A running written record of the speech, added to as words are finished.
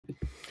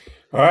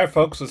All right,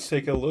 folks, let's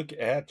take a look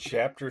at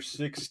chapter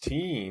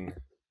 16.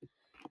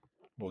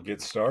 We'll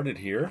get started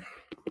here.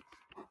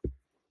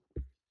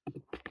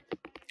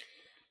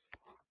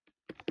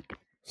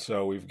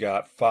 So we've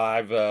got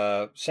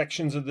five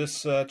sections of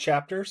this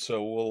chapter,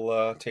 so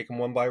we'll take them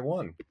one by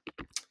one.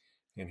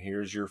 And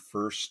here's your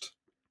first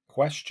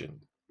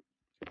question.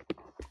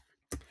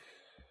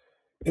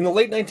 In the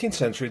late 19th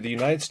century, the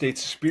United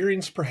States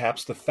experienced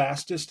perhaps the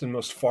fastest and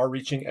most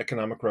far-reaching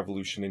economic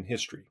revolution in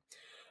history.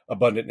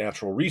 Abundant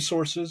natural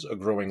resources, a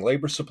growing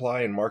labor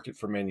supply and market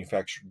for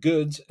manufactured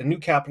goods, and new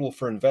capital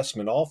for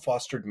investment all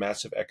fostered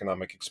massive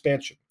economic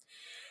expansion.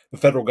 The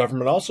federal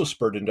government also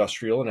spurred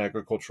industrial and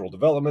agricultural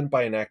development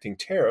by enacting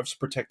tariffs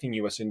protecting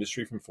U.S.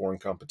 industry from foreign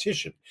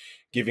competition,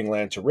 giving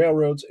land to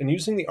railroads, and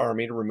using the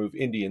Army to remove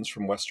Indians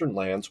from western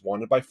lands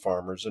wanted by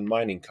farmers and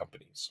mining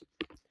companies.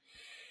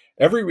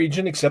 Every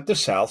region except the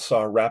South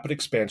saw a rapid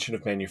expansion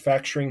of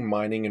manufacturing,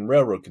 mining, and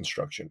railroad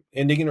construction,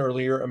 ending in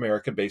earlier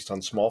America based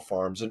on small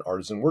farms and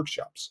artisan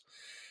workshops.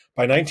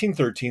 By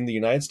 1913, the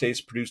United States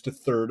produced a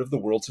third of the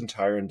world's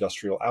entire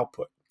industrial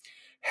output.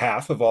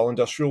 Half of all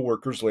industrial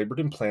workers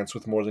labored in plants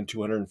with more than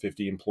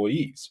 250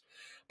 employees.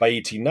 By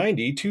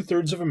 1890,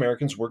 two-thirds of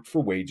Americans worked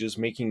for wages,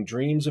 making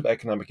dreams of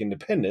economic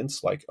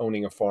independence, like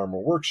owning a farm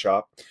or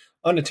workshop,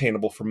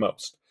 unattainable for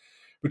most.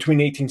 Between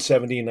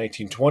 1870 and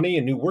 1920,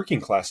 a new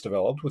working class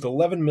developed, with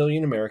 11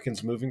 million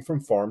Americans moving from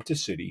farm to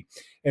city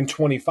and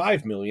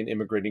 25 million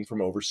immigrating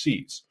from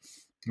overseas.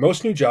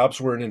 Most new jobs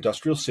were in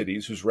industrial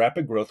cities whose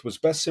rapid growth was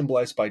best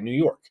symbolized by New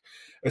York,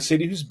 a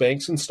city whose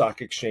banks and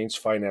stock exchange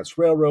financed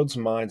railroads,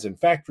 mines, and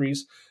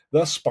factories,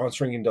 thus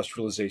sponsoring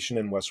industrialization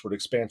and westward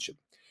expansion.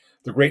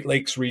 The Great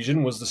Lakes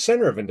region was the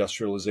center of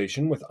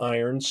industrialization, with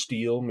iron,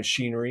 steel,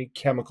 machinery,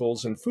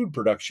 chemicals, and food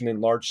production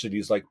in large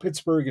cities like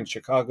Pittsburgh and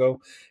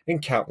Chicago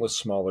and countless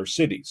smaller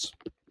cities.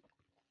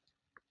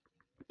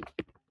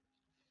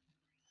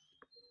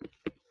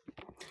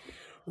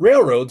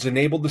 Railroads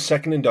enabled the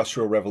Second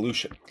Industrial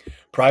Revolution.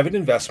 Private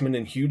investment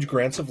and huge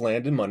grants of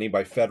land and money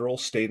by federal,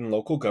 state, and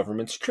local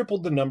governments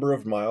tripled the number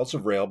of miles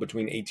of rail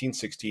between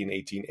 1860 and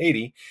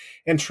 1880,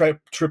 and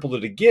tripled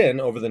it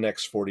again over the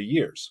next 40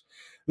 years.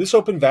 This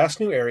opened vast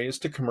new areas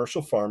to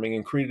commercial farming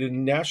and created a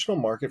national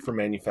market for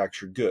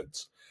manufactured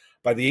goods.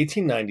 By the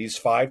 1890s,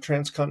 5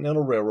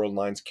 transcontinental railroad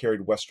lines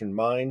carried Western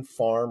mine,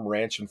 farm,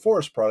 ranch, and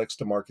forest products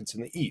to markets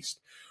in the East,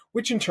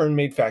 which in turn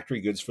made factory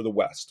goods for the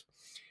West.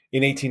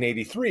 In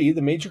 1883,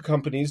 the major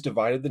companies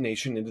divided the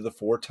nation into the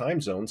 4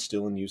 time zones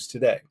still in use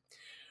today.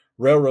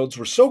 Railroads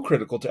were so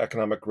critical to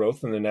economic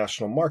growth in the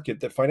national market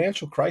that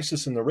financial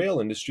crisis in the rail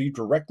industry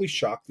directly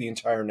shocked the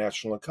entire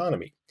national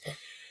economy.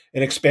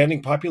 An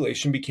expanding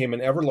population became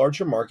an ever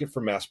larger market for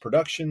mass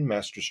production,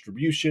 mass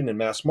distribution, and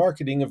mass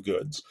marketing of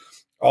goods,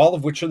 all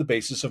of which are the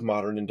basis of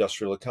modern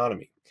industrial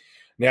economy.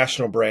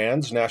 National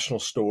brands, national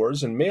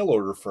stores, and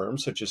mail-order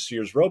firms such as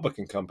Sears, Roebuck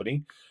and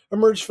Company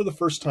emerged for the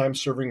first time,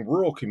 serving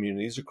rural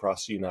communities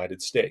across the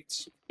United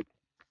States.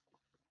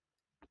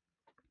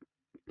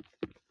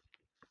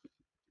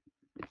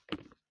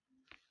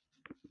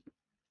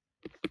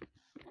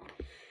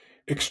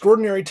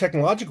 Extraordinary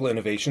technological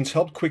innovations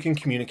helped quicken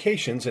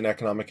communications and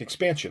economic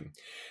expansion.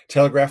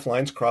 Telegraph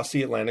lines crossed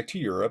the Atlantic to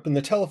Europe, and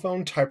the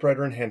telephone,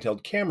 typewriter, and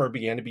handheld camera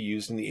began to be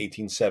used in the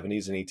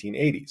 1870s and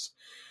 1880s.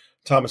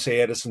 Thomas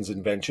A. Edison's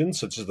inventions,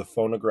 such as the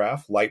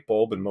phonograph, light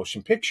bulb, and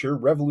motion picture,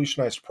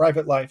 revolutionized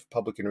private life,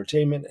 public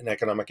entertainment, and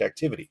economic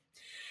activity.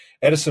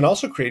 Edison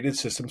also created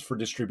systems for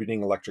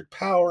distributing electric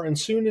power, and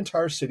soon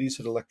entire cities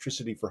had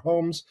electricity for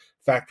homes,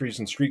 factories,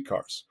 and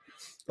streetcars.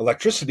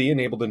 Electricity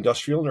enabled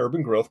industrial and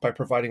urban growth by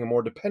providing a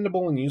more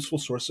dependable and useful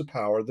source of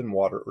power than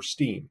water or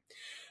steam.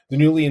 The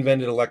newly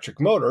invented electric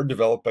motor,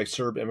 developed by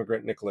Serb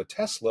immigrant Nikola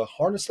Tesla,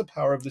 harnessed the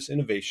power of this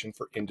innovation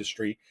for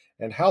industry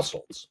and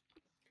households.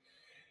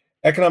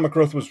 Economic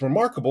growth was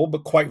remarkable,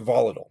 but quite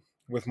volatile,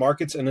 with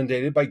markets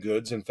inundated by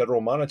goods and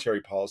federal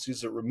monetary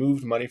policies that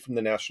removed money from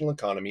the national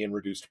economy and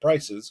reduced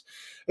prices.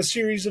 A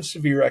series of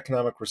severe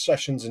economic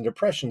recessions and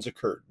depressions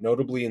occurred,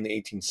 notably in the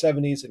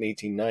 1870s and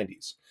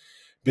 1890s.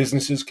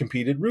 Businesses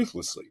competed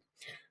ruthlessly.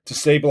 To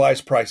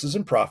stabilize prices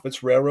and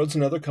profits, railroads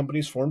and other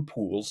companies formed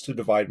pools to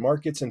divide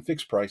markets and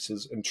fix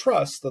prices, and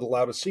trusts that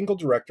allowed a single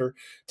director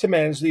to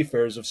manage the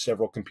affairs of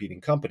several competing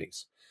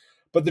companies.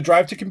 But the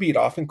drive to compete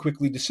often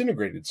quickly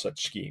disintegrated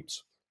such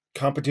schemes.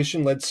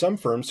 Competition led some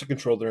firms to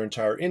control their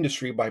entire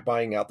industry by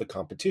buying out the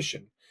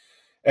competition.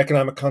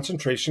 Economic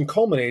concentration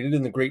culminated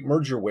in the Great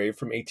Merger Wave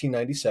from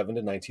 1897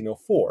 to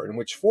 1904, in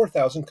which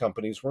 4,000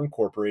 companies were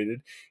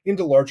incorporated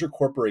into larger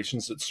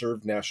corporations that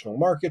served national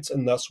markets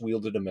and thus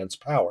wielded immense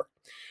power.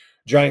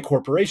 Giant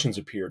corporations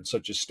appeared,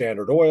 such as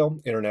Standard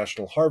Oil,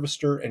 International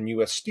Harvester, and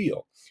U.S.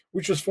 Steel,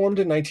 which was formed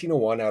in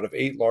 1901 out of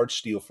 8 large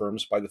steel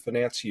firms by the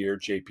financier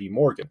J.P.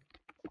 Morgan.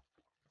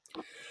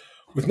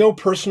 With no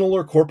personal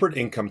or corporate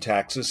income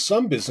taxes,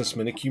 some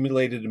businessmen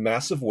accumulated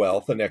massive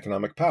wealth and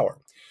economic power.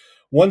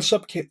 One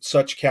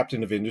such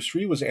captain of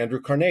industry was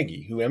Andrew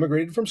Carnegie, who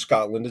emigrated from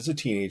Scotland as a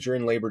teenager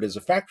and labored as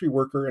a factory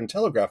worker and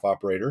telegraph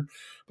operator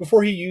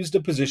before he used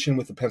a position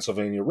with the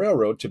Pennsylvania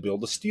Railroad to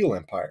build a steel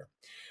empire.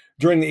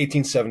 During the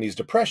 1870s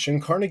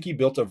depression, Carnegie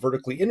built a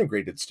vertically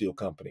integrated steel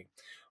company,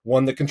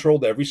 one that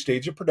controlled every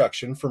stage of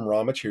production from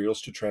raw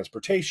materials to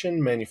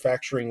transportation,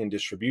 manufacturing, and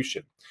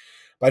distribution.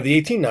 By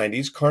the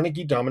 1890s,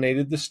 Carnegie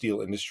dominated the steel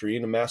industry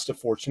and amassed a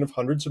fortune of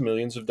hundreds of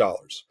millions of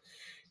dollars.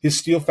 His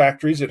steel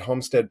factories at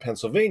Homestead,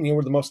 Pennsylvania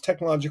were the most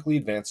technologically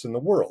advanced in the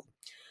world.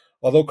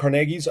 Although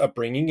Carnegie's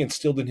upbringing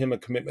instilled in him a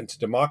commitment to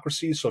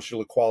democracy,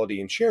 social equality,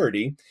 and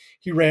charity,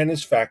 he ran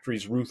his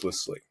factories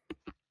ruthlessly.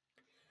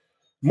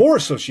 More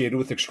associated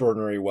with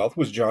extraordinary wealth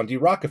was John D.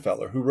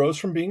 Rockefeller, who rose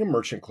from being a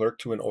merchant clerk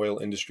to an oil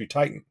industry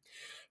titan.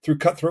 Through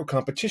cutthroat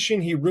competition,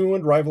 he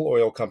ruined rival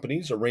oil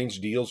companies,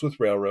 arranged deals with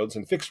railroads,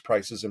 and fixed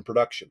prices in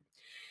production.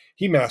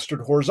 He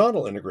mastered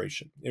horizontal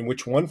integration, in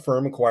which one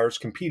firm acquires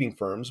competing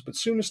firms, but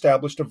soon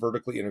established a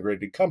vertically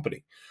integrated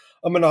company,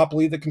 a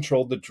monopoly that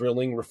controlled the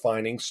drilling,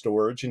 refining,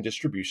 storage, and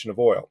distribution of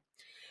oil.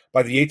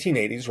 By the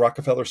 1880s,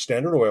 Rockefeller's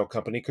Standard Oil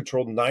Company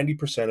controlled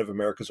 90% of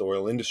America's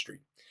oil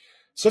industry.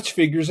 Such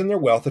figures and their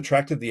wealth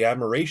attracted the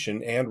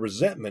admiration and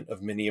resentment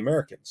of many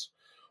Americans.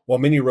 While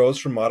many rose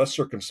from modest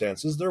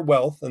circumstances, their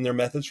wealth and their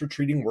methods for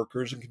treating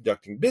workers and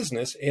conducting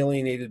business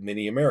alienated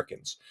many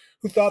Americans,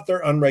 who thought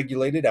their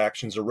unregulated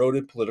actions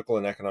eroded political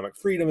and economic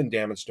freedom and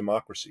damaged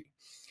democracy.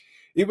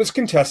 It was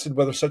contested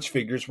whether such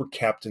figures were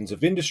captains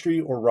of industry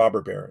or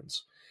robber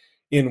barons.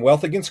 In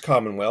Wealth Against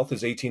Commonwealth,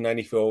 his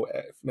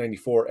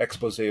 1894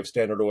 expose of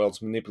Standard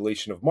Oil's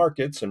manipulation of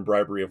markets and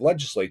bribery of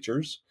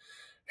legislatures,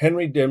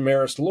 Henry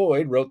Demarest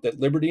Lloyd wrote that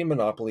liberty and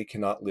monopoly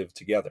cannot live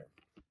together.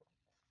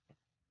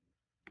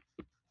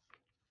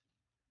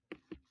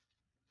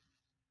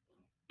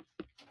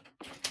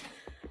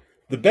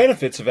 The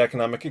benefits of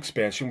economic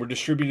expansion were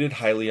distributed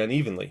highly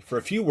unevenly. For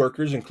a few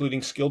workers,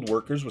 including skilled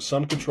workers with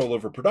some control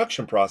over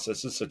production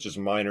processes, such as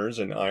miners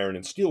and iron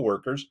and steel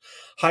workers,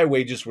 high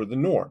wages were the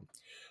norm.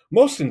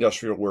 Most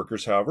industrial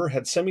workers, however,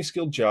 had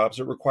semi-skilled jobs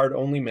that required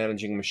only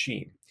managing a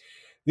machine.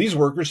 These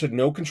workers had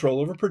no control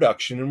over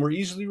production and were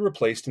easily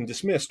replaced and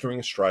dismissed during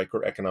a strike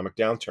or economic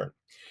downturn.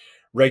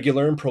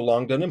 Regular and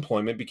prolonged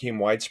unemployment became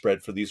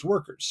widespread for these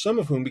workers, some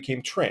of whom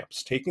became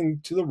tramps, taking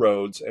to the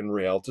roads and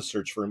rail to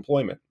search for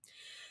employment.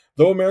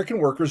 Though American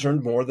workers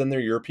earned more than their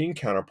European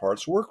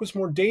counterparts, work was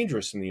more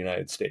dangerous in the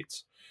United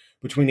States.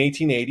 Between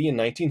 1880 and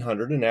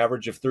 1900, an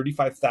average of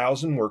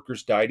 35,000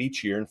 workers died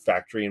each year in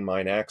factory and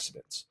mine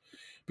accidents.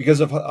 Because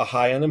of a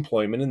high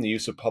unemployment and the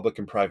use of public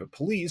and private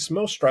police,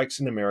 most strikes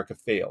in America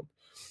failed.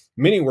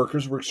 Many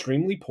workers were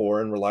extremely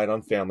poor and relied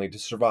on family to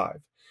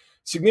survive.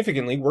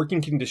 Significantly, working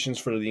conditions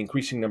for the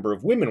increasing number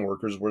of women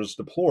workers were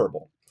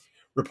deplorable.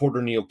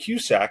 Reporter Neil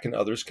Cusack and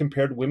others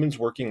compared women's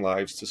working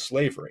lives to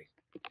slavery.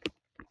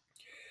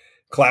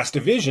 Class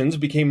divisions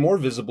became more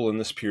visible in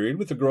this period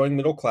with the growing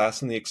middle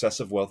class and the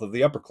excessive wealth of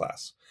the upper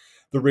class.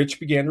 The rich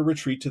began to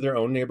retreat to their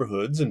own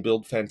neighborhoods and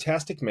build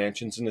fantastic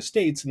mansions and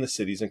estates in the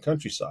cities and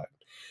countryside.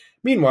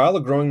 Meanwhile,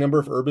 a growing number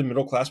of urban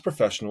middle-class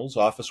professionals,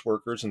 office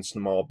workers, and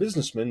small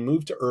businessmen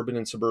moved to urban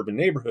and suburban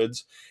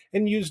neighborhoods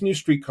and used new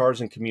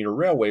streetcars and commuter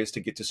railways to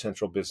get to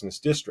central business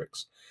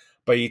districts.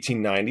 By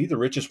 1890, the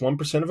richest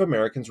 1% of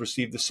Americans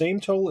received the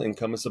same total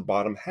income as the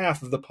bottom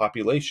half of the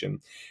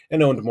population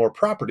and owned more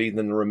property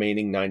than the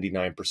remaining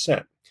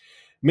 99%.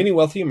 Many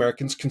wealthy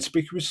Americans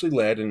conspicuously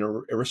led an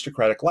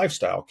aristocratic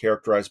lifestyle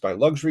characterized by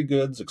luxury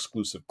goods,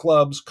 exclusive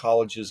clubs,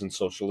 colleges, and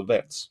social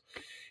events.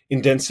 In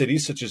dense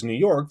cities such as New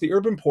York, the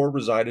urban poor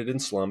resided in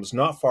slums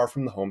not far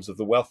from the homes of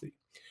the wealthy.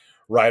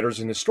 Writers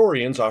and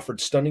historians offered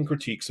stunning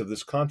critiques of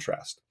this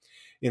contrast.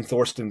 In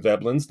Thorstein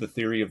Veblen's The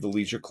Theory of the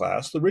Leisure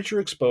Class, the rich are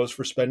exposed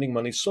for spending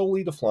money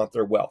solely to flaunt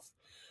their wealth.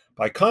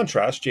 By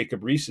contrast,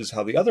 Jacob Riis's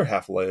How the Other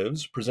Half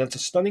Lives presents a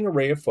stunning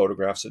array of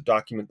photographs that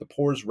document the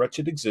poor's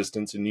wretched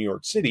existence in New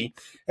York City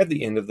at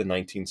the end of the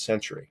 19th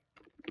century.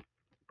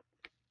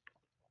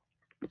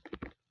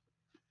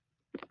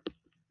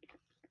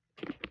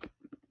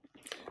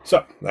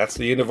 So, that's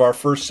the end of our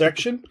first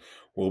section.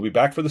 We'll be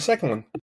back for the second one.